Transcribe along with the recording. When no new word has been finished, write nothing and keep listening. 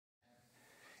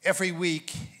Every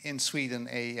week in Sweden,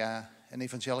 an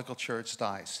evangelical church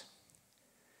dies.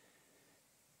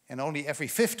 And only every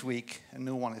 5th week, a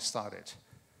new one is started,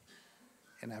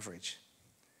 in average.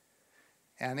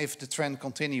 And if the trend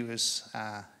continues,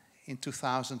 in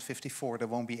 2054, there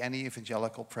won't be any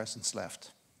evangelical presence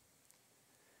left.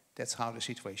 That's how the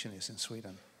situation is in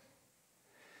Sweden.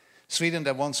 Sweden,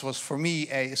 that once was for me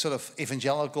a sort of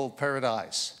evangelical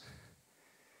paradise,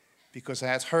 because I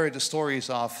had heard the stories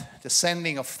of the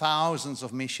sending of thousands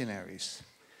of missionaries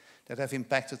that have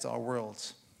impacted our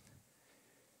world.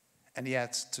 And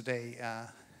yet today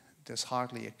there's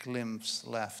hardly a glimpse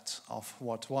left of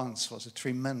what once was a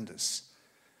tremendous,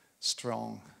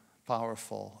 strong,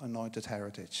 powerful, anointed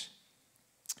heritage.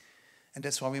 And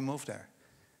that's why we moved there.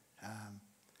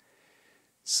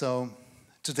 So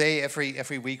today,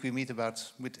 every week, we meet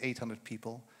with 800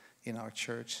 people in our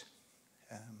church.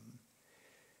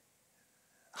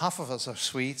 Half of us are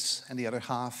Swedes, and the other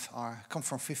half come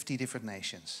from 50 different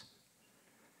nations.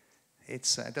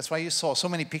 That's why you saw so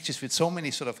many pictures with so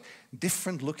many sort of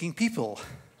different-looking people,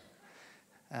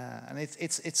 and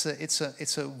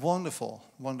it's a wonderful,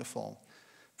 wonderful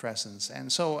presence.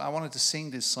 And so I wanted to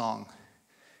sing this song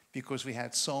because we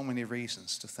had so many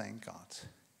reasons to thank God,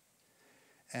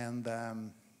 and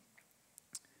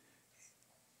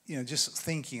just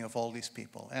thinking of all these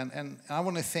people. And I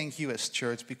want to thank you as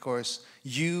church, because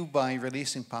you, by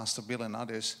releasing Pastor Bill and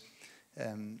others,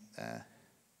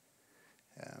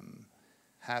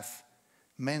 have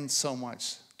meant so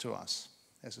much to us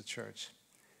as a church.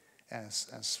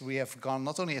 As we have gone,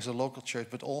 not only as a local church,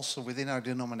 but also within our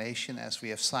denomination, as we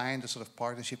have signed a sort of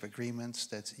partnership agreements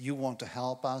that you want to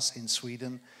help us in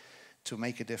Sweden to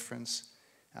make a difference.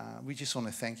 We just want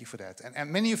to thank you for that.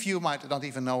 And many of you might not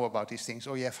even know about these things,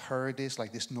 or you have heard this,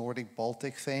 like this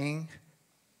Nordic-Baltic thing,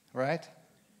 right?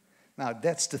 Now,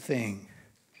 that's the thing.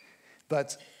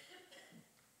 But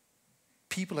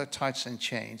people are touched and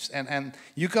changed. And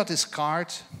you got this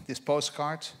card, this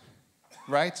postcard,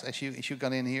 right, as you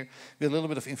got in here, with a little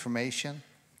bit of information.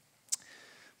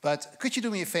 But could you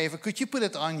do me a favor? Could you put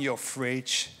it on your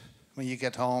fridge when you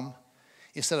get home,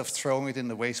 instead of throwing it in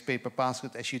the waste paper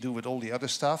basket as you do with all the other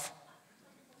stuff?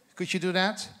 Could you do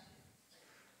that?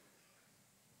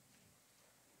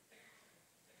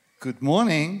 Good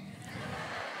morning.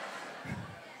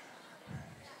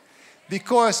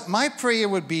 Because my prayer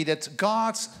would be that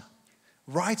God,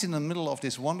 right in the middle of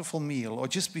this wonderful meal, or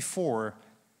just before,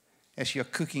 as you're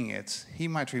cooking it, He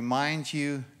might remind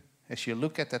you, as you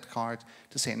look at that card,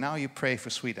 to say, now you pray for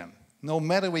Sweden. No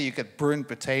matter where you get burned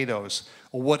potatoes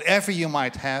or whatever you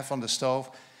might have on the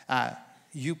stove,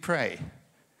 you pray.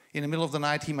 In the middle of the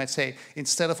night, He might say,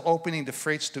 instead of opening the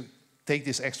fridge to take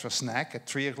this extra snack at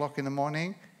 3 o'clock in the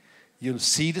morning, you'll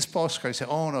see this postcard and say,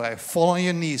 oh no, I fall on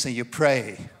your knees and you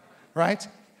pray. Right?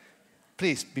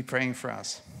 Please be praying for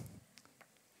us.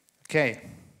 Okay.